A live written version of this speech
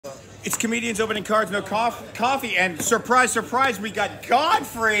It's comedians opening cards, no coffee, and surprise, surprise, we got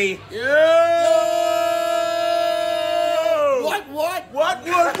Godfrey. Yo! What?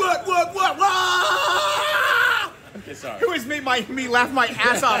 Okay, sorry. Who has made me laugh my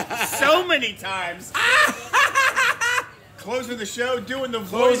ass off so many times? Closing the show, doing the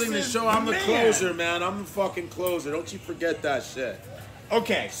voices. Closing the show, I'm the closer, man. I'm the fucking closer. Don't you forget that shit.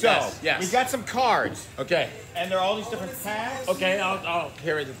 Okay, so yes. we got some cards. Okay. And they're all these different packs. Okay, I'll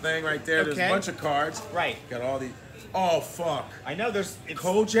carry the thing right there. Okay. There's a bunch of cards. Right. Got all these. Oh, fuck. I know there's...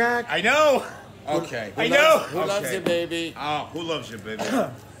 Kojak? I know. Okay. I know. Who loves you, baby? Oh, who loves you, baby?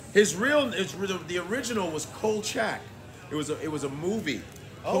 The original was Kojak. It was a movie,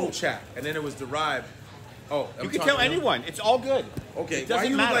 Kojak, and then it was derived. Oh, you can tell anyone. It's all good. Okay, it why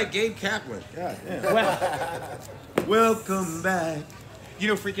doesn't you matter. look like Gabe Kaplan? Yeah. Well, welcome back. You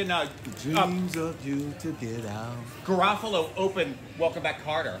know, freaking dreams of you to get out. Garofalo opened Welcome Back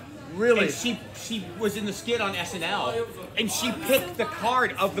Kotter. Really? And she was in the skit on SNL, and she picked the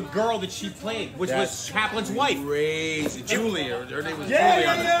card of the girl that she played, which was Kaplan's wife. Crazy. Julie, her name was Julie.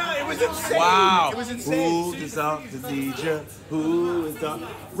 Yeah. It was insane. Wow. It was insane. Who is out to need you? Who is out?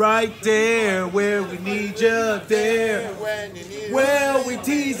 Right there where we need you. There. Well, we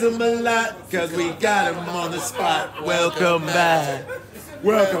tease them a lot because we got them on the spot. Welcome back.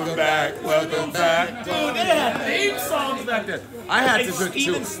 Welcome back. Welcome back. Dude, they had theme songs back then. I had to put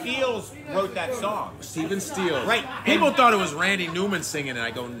Steven Steele wrote that song. Steven Steele. Right. People thought it was Randy Newman singing, and I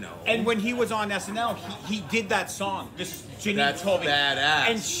go, no. And when he was on SNL, he did that song. That's told me.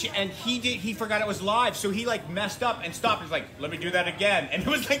 Badass. And he forgot it was live, so he like messed up and stopped. He's like, let me do that again. And it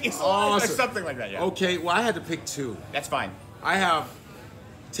was like, it's awesome. Like something like that, yeah. Okay, well, I had to pick two. That's fine. I have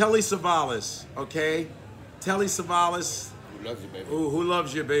Telly Savalas, okay? Telly Savalas. Who loves you, baby? Ooh, who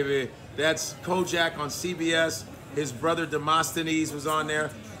loves you, baby? That's Kojak on CBS. His brother Demosthenes was on there.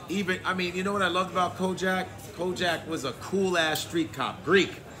 You know what I loved about Kojak? Kojak was a cool-ass street cop.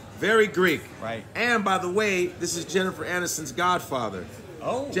 Greek. Very Greek. Right. And, by the way, this is Jennifer Aniston's godfather.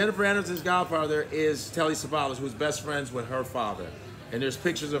 Oh. Jennifer Aniston's godfather is Telly Savalas, who's best friends with her father. And there's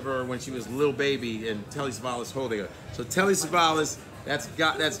pictures of her when she was a little baby and Telly Savalas holding her. So Telly Savalas... That's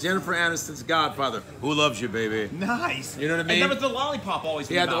Jennifer Aniston's godfather. Who loves you, baby? Nice. You know what I mean? And that was the lollipop always.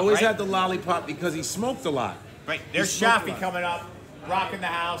 He always had the lollipop because he smoked a lot. Right. There's Shafi coming up, rocking the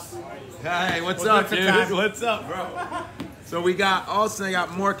house. Hey, what's up, dude? What's up, bro? So I got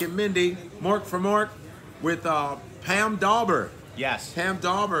Mork and Mindy, Mork for Mork, with Pam Dauber. Yes. Pam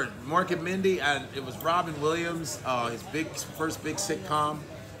Dauber, Mork and Mindy, and it was Robin Williams, his first big sitcom.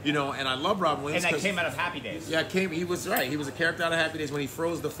 You know, and I love Robin Williams. And that came out of Happy Days. Yeah, he was right. He was a character out of Happy Days when he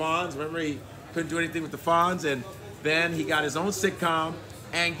froze the Fonz. Remember, he couldn't do anything with the Fonz, and then he got his own sitcom.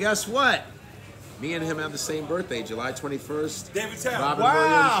 And guess what? Me and him have the same birthday, July 21st. David Tell. Robin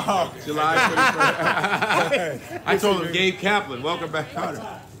Wow. Williams, July 21st. I told him, Gabe Kaplan, welcome back, Kotter.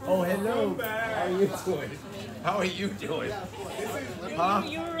 Oh, hello. How are you doing? How are you doing? Huh?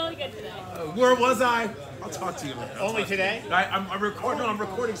 You were really good today. Where was I? I'll talk to you later. Only today? I'm recording. No, I'm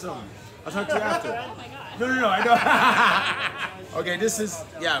recording something. I'll talk to you after. Oh my God. No, I know. Okay, this is,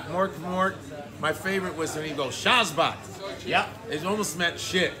 Mork. My favorite was when he goes, Shazbot. Yep. It almost meant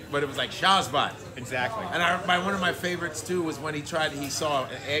shit, but it was like Shazbot. Exactly. And one of my favorites, too, was when he saw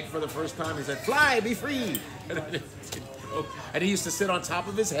an egg for the first time. He said, fly, be free. And he used to sit on top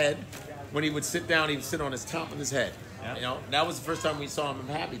of his head. When he would sit down, he would sit on his top of his head. Yep. You know, that was the first time we saw him in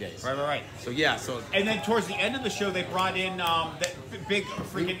Happy Days. Right. So and then towards the end of the show, they brought in that big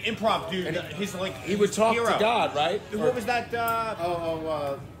freaking improv dude. He would talk hero. to God, right? What was that?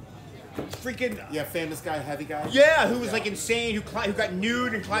 Famous guy, heavy guy. Yeah, who was like insane, who got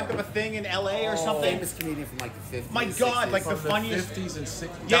nude and climbed up a thing in LA or something. Famous comedian from like the 50s. My God, 60s. like the From funniest. 50s and 60s.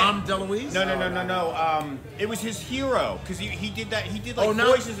 Yeah. Dom DeLuise? No. It was his hero because he did that. He did like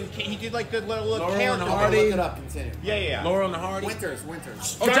voices and he did like the little Laurel and character. Hardy. Look it up. Continue. Yeah. Laurel and Hardy. Winters.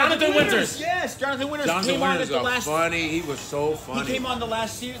 Oh, Jonathan Winters. Yes, Jonathan Winters Jonathan came on Winters at the last. funny. He was so funny. He came on the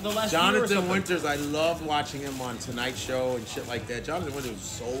last year. Jonathan Winters, I loved watching him on Tonight Show and shit like that. Jonathan Winters was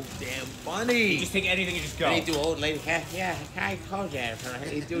so damn funny. Just take anything and just go. And he'd do old lady, hi, Kojak.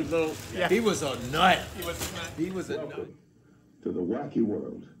 He'd do little, He was a nut. He was a nut. Welcome to the wacky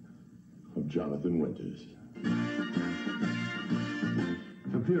world of Jonathan Winters.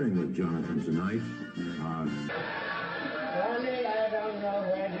 Appearing with Jonathan tonight are... Ronald, I don't know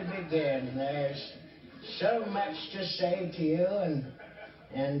where to begin. There's so much to say to you,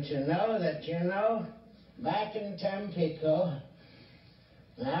 and to know that, back in Tampico,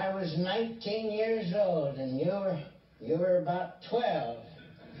 I was 19 years old, and you were about 12.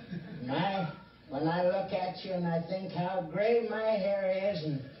 And when I look at you and I think how gray my hair is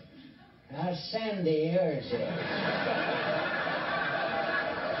and how sandy yours is.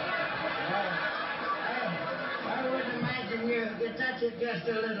 I would imagine you touch it just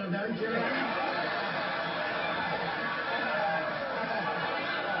a little, don't you, Ronald?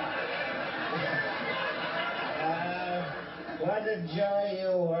 What a joy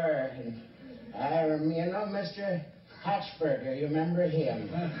you were. You know, Mr. Hatchberger, you remember him?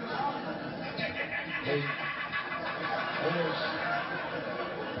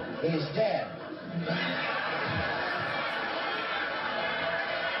 He's dead.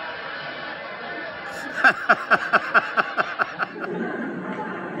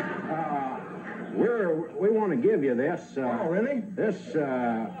 We want to give you this. Oh, really? This,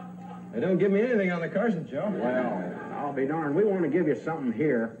 They don't give me anything on the Carson show. well, I'll be darned. We want to give you something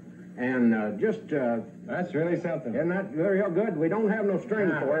here. And That's really something. isn't that very good? We don't have no string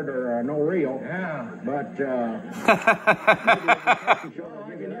for it or no reel. Yeah. But,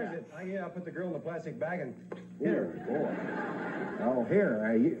 I'll put the girl in the plastic bag and hit her. Oh,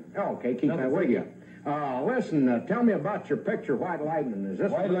 here. Okay, keep that with you. Listen, tell me about your picture, White Lightning. Is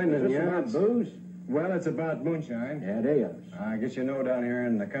this, White Lightning, is this yeah. about booze? Well, it's about moonshine. Yeah, it is. I guess you know down here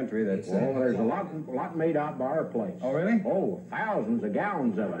in the country that... Well, there's a lot made out by our place. Oh, really? Oh, thousands of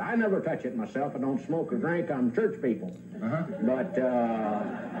gallons of it. I never touch it myself. I don't smoke or drink. I'm church people. Uh-huh. But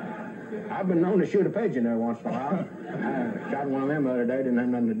I've been known to shoot a pigeon there once in a while. I shot one of them the other day, didn't have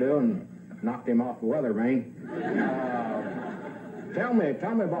nothing to do, and knocked him off the weather vane. Tell me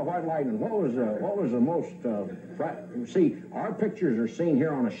about White Lightning. What was the most? See, our pictures are seen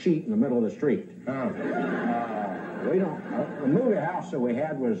here on a sheet in the middle of the street. We don't. The movie house that we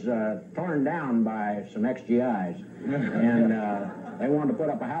had was torn down by some ex-GIs, and they wanted to put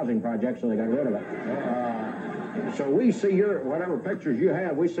up a housing project, so they got rid of it. So we see whatever pictures you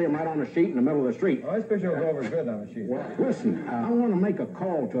have, we see them right on the sheet in the middle of the street. Oh, this picture will go over good on the sheet. Well, listen, I want to make a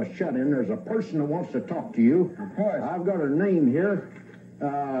call to a shut-in. There's a person that wants to talk to you. Of course. I've got her name here.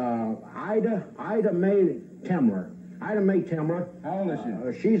 Ida Mae Temler. Ida Mae Temler. How old is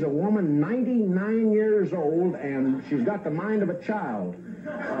she? She's a woman, 99 years old, and she's got the mind of a child.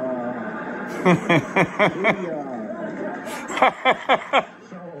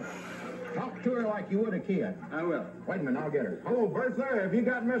 So, talk to her like you would a kid. I will. Wait a minute, I'll get her. Hello, Bert, there. Have you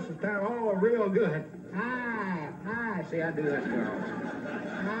got Mrs. Temler? Oh, real good. Hi. See, I do this, girl.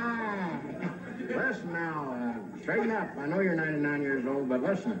 Hi. Listen now, straighten up. I know you're 99 years old, but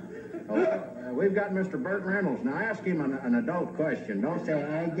listen. We've got Mr. Bert Reynolds. Now ask him an adult question. Don't say,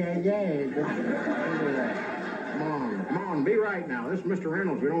 yeah. Come on, be right now. This is Mr.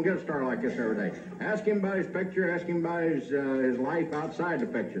 Reynolds. We don't get a star like this every day. Ask him about his picture. Ask him about his life outside the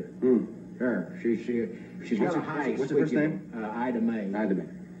picture. There. She's got a high. What's her first name? Ida Mae. Ida Mae.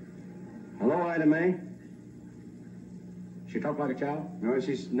 Hello, Ida Mae. She talk like a child? No,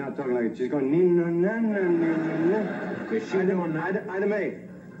 she's not talking like it. She's going, na. Is she doing that? Ida Mae.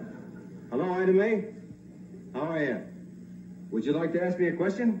 Hello, Ida Mae. How are you? Would you like to ask me a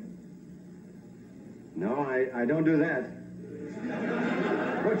question? No, I don't do that.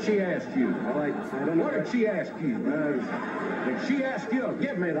 What'd she ask you? Well, I don't know. What did she ask you? Did she ask you?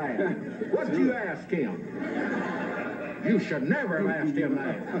 Give me that. What'd you ask him? You should never have asked him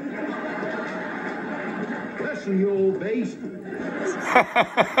that. Listen, you old beast.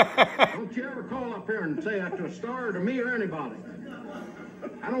 Don't you ever call up here and say that to a star or to me or anybody.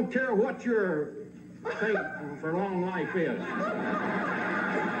 I don't care what your thing for long life is.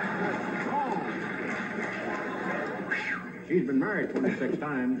 Oh. She's been married 26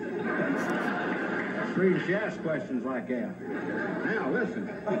 times. That's the reason she asks questions like that. Now, listen.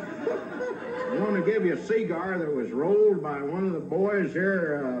 I want to give you a cigar that was rolled by one of the boys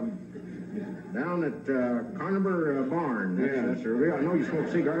here down at Carnival Barn. That's a real. I know you smoke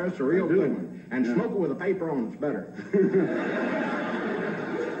cigars. That's a real good one. And smoke it with a paper on. It's better.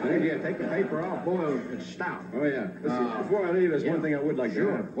 Yeah, take the paper off. Boy, it's stout. Oh, yeah. Before I leave, there's one thing I would like to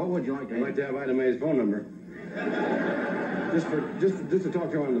have. What would you like to have? I'd like to have Ida Mae's phone number. just to talk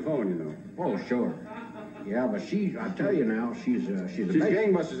to her on the phone, you know. Oh, sure. Yeah, but I tell you now, she's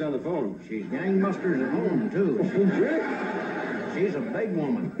gangbusters on the phone. She's gangbusters at home, too. She's a big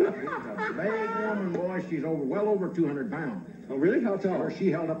woman. She's a big woman, boy. She's well over 200 pounds. Oh, really? How tall? She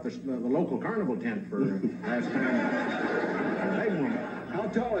held up the local carnival tent for last time. A big woman. How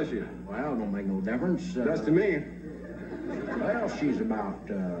tall is she? Well, don't make no difference. That's to me. Well, she's about,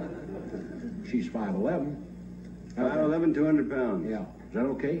 she's 5'11". 5'11", 200 pounds. Yeah. Is that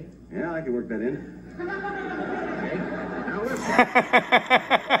okay? Yeah, I can work that in. Okay. Now listen.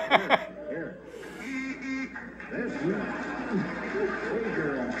 Here.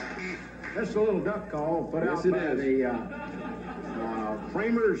 This is a little duck call put out by the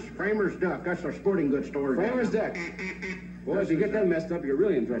Framer's Duck. That's our sporting goods store. Framer's Duck. Boy, if you get that messed up, you're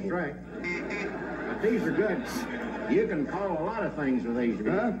really in trouble. That's right. But these are good. You can call a lot of things with these.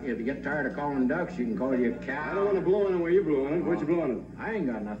 Huh? If you get tired of calling ducks, you can call you a cow. I don't want to blow on it where you blow on it. What you blow on it? I ain't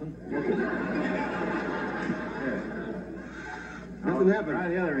got nothing. Nothing happened. Try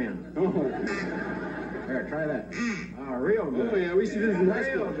the other end. Oh. Here, try that. Oh, real good. Oh, yeah, we used to do this in high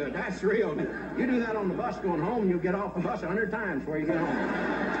school. Real good. That's real good. You do that on the bus going home, you'll get off the bus 100 times before you get home.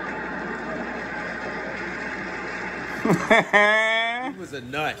 He was a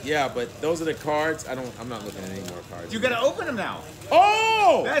nut, yeah, but those are the cards. I'm not looking at any more cards. You gotta open them now.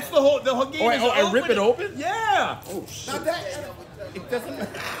 Oh! That's the whole game. Oh, I rip it open? Yeah. Oh, shit. Not that. It doesn't.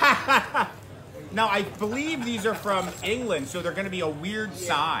 Now I believe these are from England, so they're gonna be a weird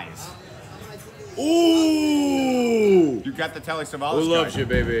size. Ooh! You got the Telly Who Savalas loves card. you,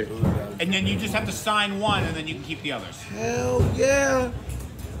 baby? And then you just have to sign one, and then you can keep the others. Hell yeah!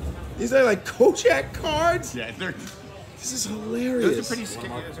 These are like Kojak cards? Yeah, This is hilarious. those are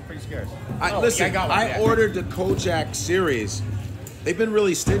pretty scarce. Listen, I got one, yeah. ordered the Kojak series. They've been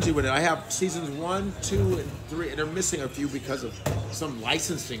really stingy with it. I have seasons 1, 2, and 3, and they're missing a few because of some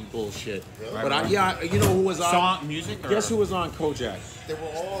licensing bullshit. Right, But right. you know who was on? Song, music, or? Guess who was on Kojak? They were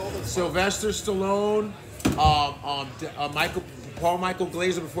all the Sylvester Stallone, Paul Michael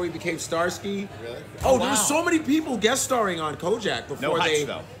Glazer before he became Starsky. Really? Oh, there wow. were so many people guest starring on Kojak before No Hutch, they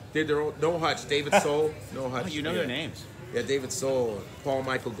though. did their own. No Hutch, David Soul, no Hutch. Oh, you know yeah. their names. Yeah, David Soul, Paul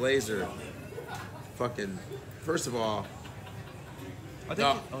Michael Glazer. Fucking, first of all.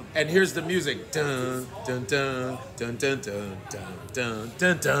 And here's the music. Dun dun dun dun dun dun dun dun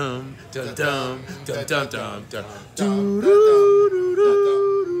dun dun dun dun dun dun dun.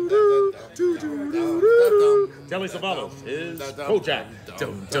 Telly Savalas is Kojak.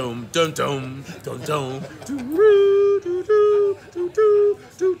 Dum dum dum dum dum dum. What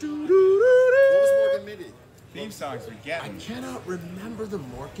was Morgan Mindy? Theme songs we get. I cannot remember the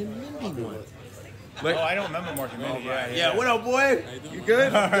Mork and Mindy one. Oh, I don't remember Mork and Mindy. Yeah, what up, boy? You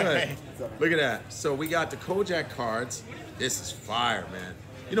good? All Good. right. Look at that. So we got the Kojak cards. This is fire, man.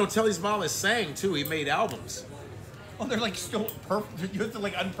 You know, Telly Savalas sang too. He made albums. Oh, they're like still you have to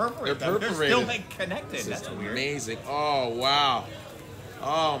like unperforate They're them. They're perforated. still like connected. This That's is weird. amazing. Oh wow.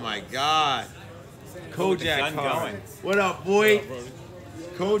 Oh my God. Kojak gun cards. going. What up, boy?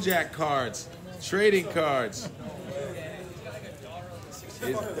 Kojak cards. Trading cards.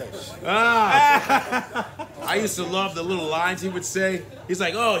 I used to love the little lines he would say. He's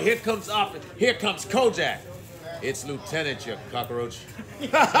like, "Oh, here comes Kojak. It's Lieutenant, you cockroach."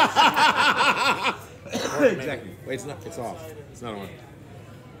 Exactly. Wait, it's not. It's off. It's not on.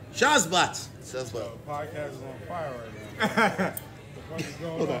 Shazbats. Says what? Podcast is on fire right now. What is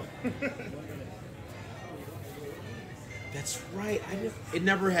going on? That's right. It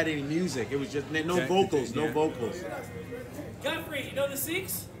never had any music. It was just no Okay. vocals. No Yeah. vocals. Godfrey, you know the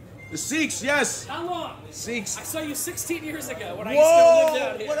Sikhs? The Sikhs, yes. How long? Sikhs. I saw you 16 years ago when I Whoa! used to live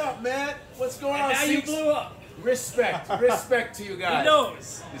down here. What up, man? What's going And on, now you Sikhs? blew up. Respect to you guys. Who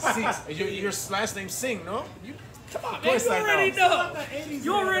knows? The Sikhs. Your last name Singh, no? Come on, man. course You I already know. know.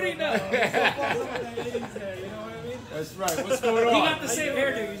 You already know. That's right. What's going on? You got the same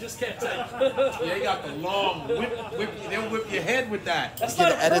hairdo, you just can't tell. Yeah, you got the long whip. They'll whip your head with that. That's You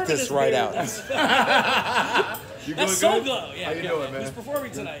not can a edit this permanent right beard. out. You That's doing Soul good? Glow. Yeah, How you doing, man? He's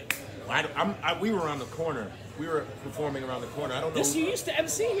performing tonight. We were around the corner. We were performing around the corner. I don't know. This you used to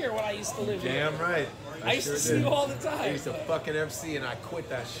MC here when I used to live here. Damn right. I used to see you all the I time. used to fucking MC and I quit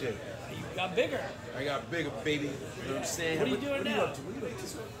that shit. You got bigger. I got bigger, baby. You know what I'm saying? What are you doing now? up to? What are you up to?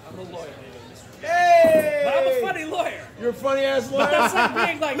 I'm a lawyer. Hey! But I'm a funny lawyer. You're a funny ass lawyer. That's like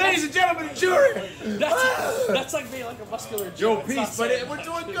being like Ladies and gentlemen, the jury. that's like being like a muscular Yo, Joe. It's not peace, but saying we're much.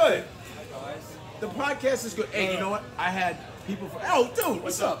 doing good. The podcast is good. Hey, you know what? I had people from. Oh, dude,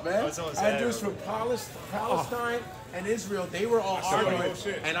 what's up, man? I had dudes from Palestine and Israel. They were all arguing,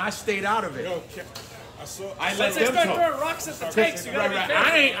 and I stayed out of it. I let Let's just them start talk. throwing rocks at the tanks. You gotta be careful.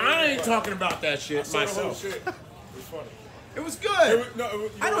 I ain't talking about that shit myself. It was good.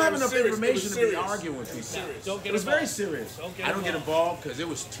 I don't have enough information to be arguing with people. Don't get It was involved. very serious. Don't get I don't get involved. involved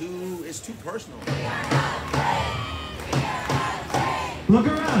because it's too personal. Look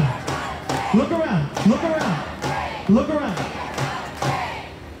around. Look around. Look around. Look around.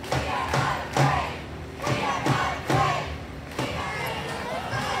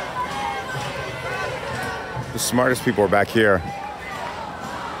 The smartest people are back here.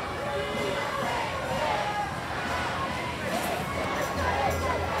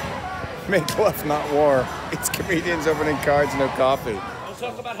 Make love, not war. It's comedians opening cards, no coffee.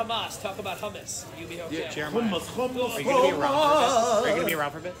 talk about Hamas. Talk about hummus. You be okay. Jeremiah. Hummus. Are you gonna be around for a bit? Are you gonna be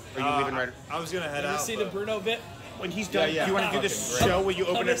around for a bit? Or are you leaving right? I was gonna head You out. see the Bruno bit? When he's done, Yeah, yeah. do you want to do this show where you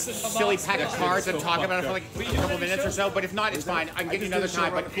open a Hummus and silly Hamas. pack of cards and talk about it for like a couple minutes or so? But if not, it's fine. I can get you another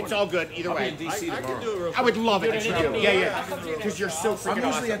time, but it's all good either way. I can do it real quick. I would love it. You're gonna do it. Yeah, yeah. Because you're so I'm freaking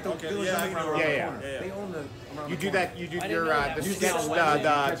usually awesome. at the village underground around Yeah, the yeah. corner. They own the. You do that. You do I didn't your know that. the You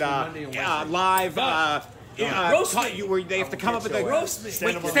sketch, get on live. Roast me. You where they have to come up with the Roast me.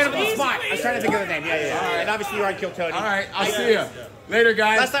 Stand up on the spot. I was trying to think of the name. Yeah, yeah. And obviously you are Kill Tony. All right, I'll see you later,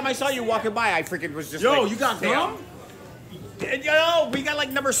 guys. Last time I saw you walking by, I freaking was just Yo, like, you got gum? Yo, we got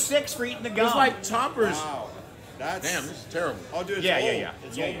like number 6 for eating the gum. It's like chompers. Wow. That's, Damn, this is terrible. Oh, dude, it's Yeah, old. yeah, yeah.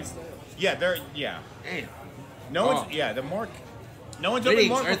 It's Yeah, old yeah. and stale. Yeah, they're yeah. Damn. No Oh. one's the Mork. No one's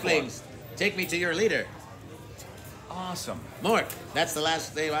opened Mork before. Take me to your leader, Awesome. Mork. That's the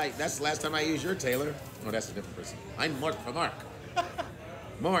last day. That's the last time I use your tailor. Oh, that's a different person. I'm Mork for Mark.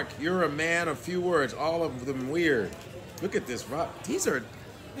 Mork, you're a man of few words. All of them weird. Look at this, Rob. These are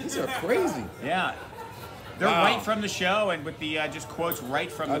crazy. Yeah. They're Wow. right from the show and with the just quotes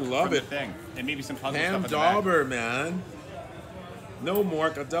right from the, I love from it. the thing. And maybe some puzzle Pam stuff in the back. Dauber, man. No,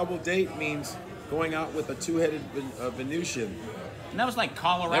 Mork. A double date means going out with a two-headed Venusian. And that was like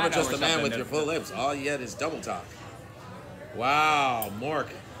Colorado Never trust or a man something. with your full lips. All you get is double talk. Wow, Mork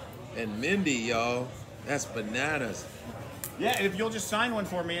and Mindy, yo. That's bananas. Yeah, and if you'll just sign one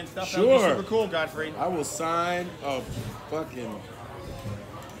for me and stuff, that Sure. would be super cool, Godfrey. I will sign a fucking...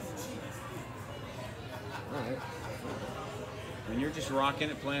 All right. And you're just rocking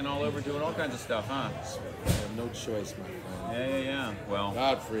it, playing all over, doing all kinds of stuff, huh? I have no choice, my friend. Yeah, yeah, yeah. Well,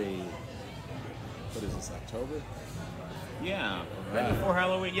 Godfrey. What is this, October? yeah. Right before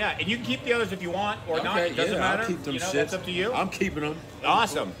Halloween. Yeah, and you can keep the others if you want or not. It doesn't matter. I'll keep them you know, shits. that's up to you. I'm keeping them.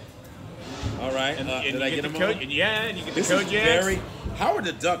 Awesome. All right. And, Did I get them all? Yeah, and you get This the is Kojaks. very... Howard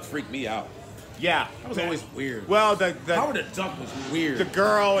the Duck freaked me out. Yeah. That was always weird. Well, the Howard the Duck was weird. the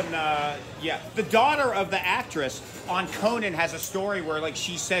girl and the daughter of the actress on Conan has a story where like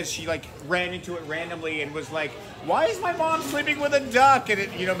she says she like ran into it randomly and was like, why is my mom sleeping with a duck? And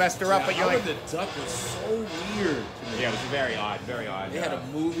it messed her up. But you're Howard like, the Duck was so weird to me. yeah, it was very odd, very odd. They had a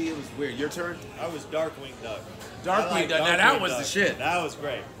movie. It was weird. Your turn. I was Darkwing Duck. Darkwing Duck. Now that was the shit. That was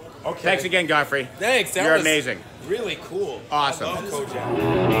great. Okay. Thanks again, Godfrey. Thanks. That You're was amazing. Really cool. Awesome. I love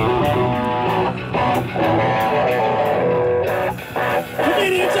Kojak.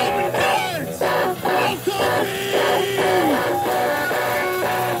 Comedians open cards. Welcome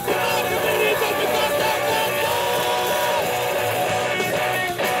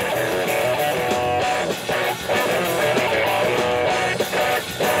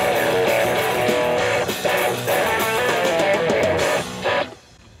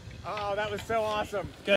Oh, that was so awesome.